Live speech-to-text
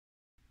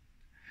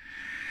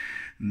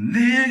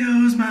There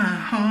goes my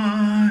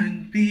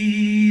heart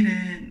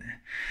beating,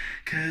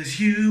 'cause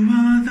you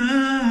are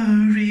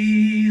the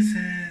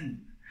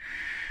reason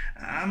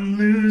I'm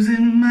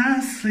losing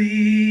my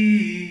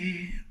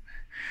sleep.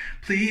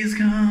 Please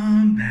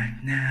come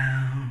back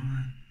now.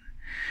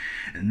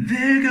 And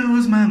there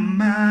goes my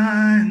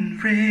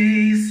mind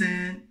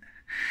racing,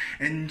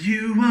 and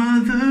you are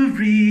the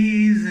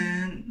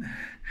reason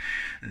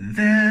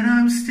that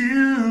I'm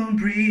still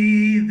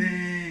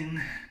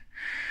breathing.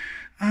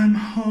 I'm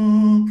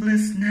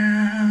hopeless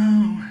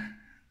now.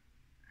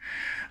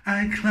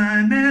 I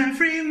climb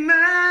every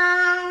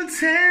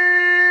mountain,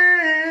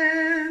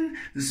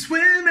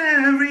 swim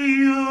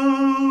every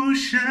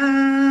ocean,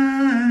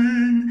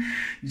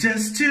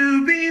 just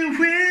to be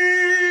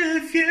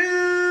with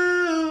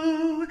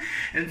you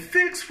and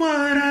fix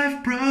what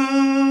I've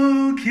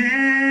broken.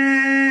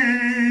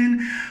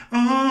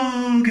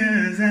 Oh,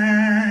 'cause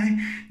I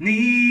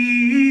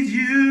need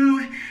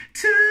you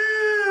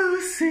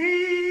to see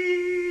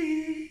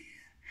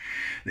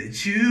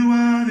that you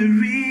are the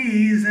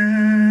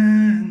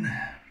reason.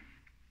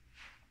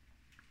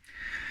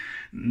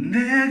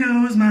 There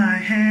goes my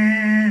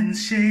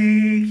hands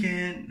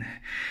shaking,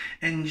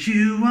 and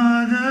you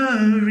are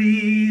the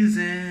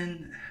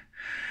reason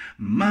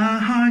my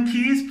heart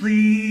keeps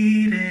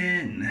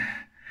bleeding.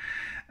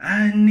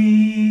 I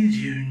need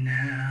you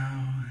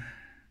now.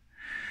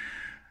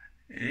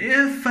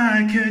 If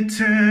I could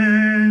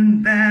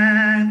turn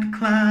back the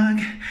clock,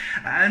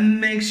 I'd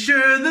make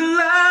sure the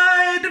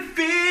light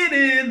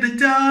defeated the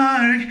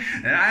dark.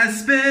 I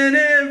spend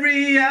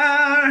every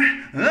hour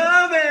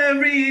of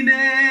every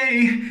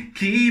day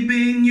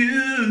keeping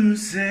you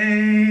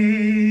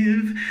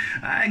safe.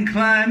 I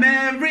climb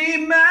every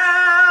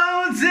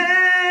mountain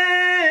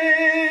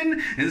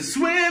and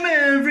swim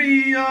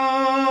every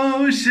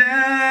ocean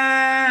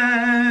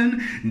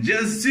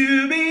just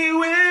to be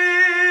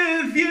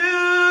with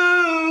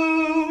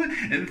you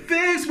and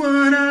fix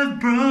what I've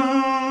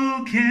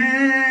broken.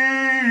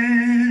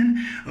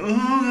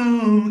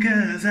 Oh,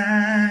 'cause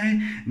I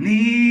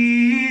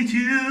need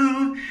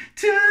you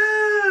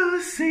to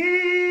see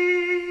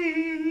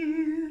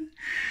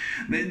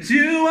that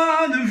you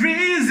are the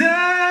reason.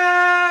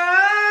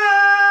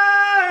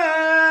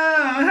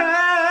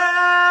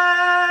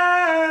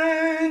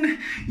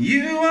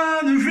 You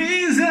are the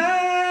reason.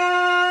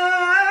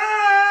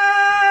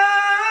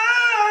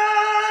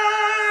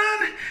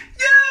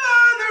 You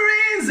are the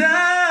reason.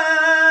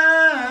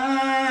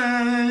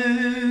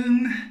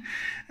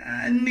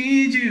 I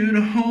need you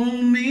to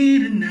hold me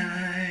tonight.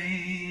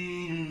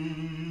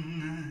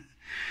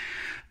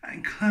 I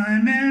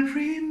climb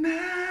every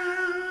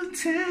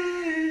mountain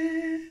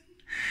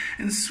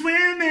and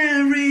swim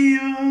every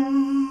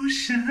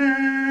ocean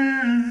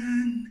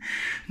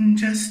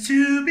just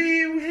to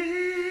be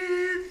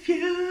with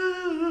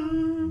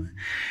you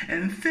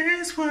and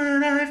fix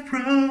what I've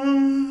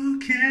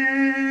broken.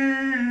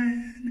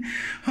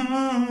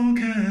 Oh,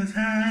 'cause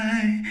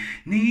I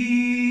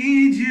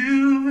need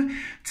you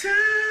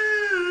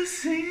to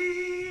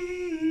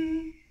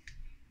see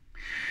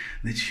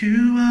that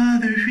you are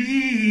the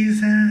reason.